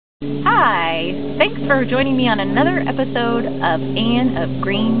Thanks for joining me on another episode of Anne of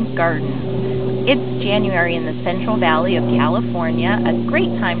Green Gardens. It's January in the Central Valley of California, a great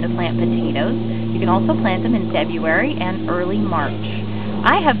time to plant potatoes. You can also plant them in February and early March.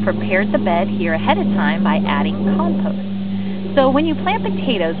 I have prepared the bed here ahead of time by adding compost. So when you plant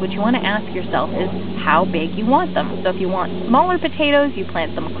potatoes, what you want to ask yourself is how big you want them. So if you want smaller potatoes, you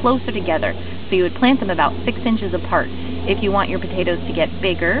plant them closer together. So you would plant them about 6 inches apart. If you want your potatoes to get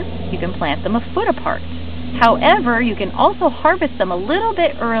bigger, you can plant them a foot apart. However, you can also harvest them a little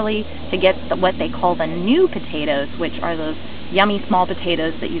bit early to get what they call the new potatoes, which are those yummy small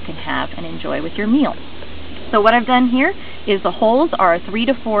potatoes that you can have and enjoy with your meal. So what I've done here is the holes are 3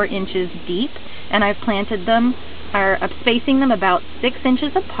 to 4 inches deep, and I've planted them, I'm spacing them about 6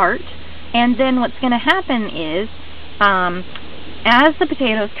 inches apart. And then what's going to happen is, as the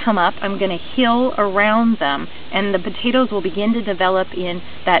potatoes come up, I'm going to hill around them, and the potatoes will begin to develop in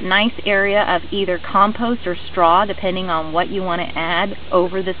that nice area of either compost or straw, depending on what you want to add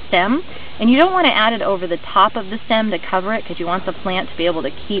over the stem. And you don't want to add it over the top of the stem to cover it, because you want the plant to be able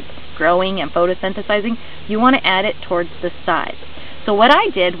to keep growing and photosynthesizing. You want to add it towards the sides. So what I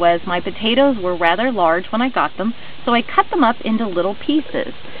did was, my potatoes were rather large when I got them, so I cut them up into little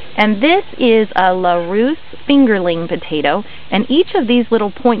pieces. And this is a LaRousse fingerling potato, and each of these little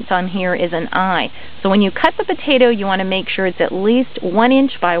points on here is an eye. So when you cut the potato, you want to make sure it's at least 1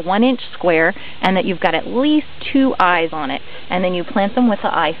 inch by 1 inch square, and that you've got at least 2 eyes on it. And then you plant them with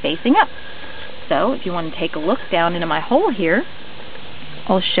the eye facing up. So if you want to take a look down into my hole here,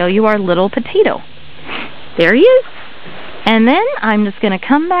 I'll show you our little potato. There he is. And then I'm just going to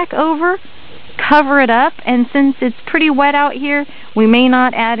come back over, cover it up, and since it's pretty wet out here, we may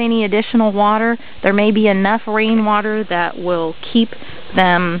not add any additional water. There may be enough rainwater that will keep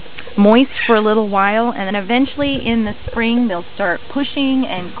them moist for a little while, and then eventually in the spring they'll start pushing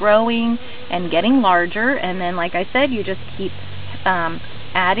and growing and getting larger. And then, like I said, you just keep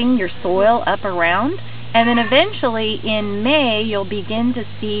adding your soil up around, and then eventually in May you'll begin to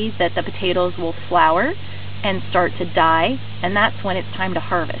see that the potatoes will flower and start to die, and that's when it's time to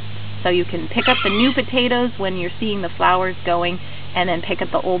harvest. So you can pick up the new potatoes when you're seeing the flowers going, and then pick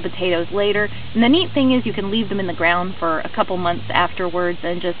up the old potatoes later. And the neat thing is you can leave them in the ground for a couple months afterwards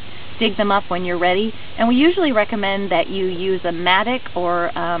and just dig them up when you're ready. And we usually recommend that you use a mattock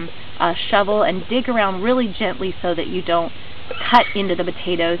or a shovel and dig around really gently so that you don't cut into the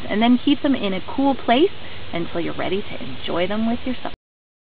potatoes, and then keep them in a cool place until you're ready to enjoy them with yourself.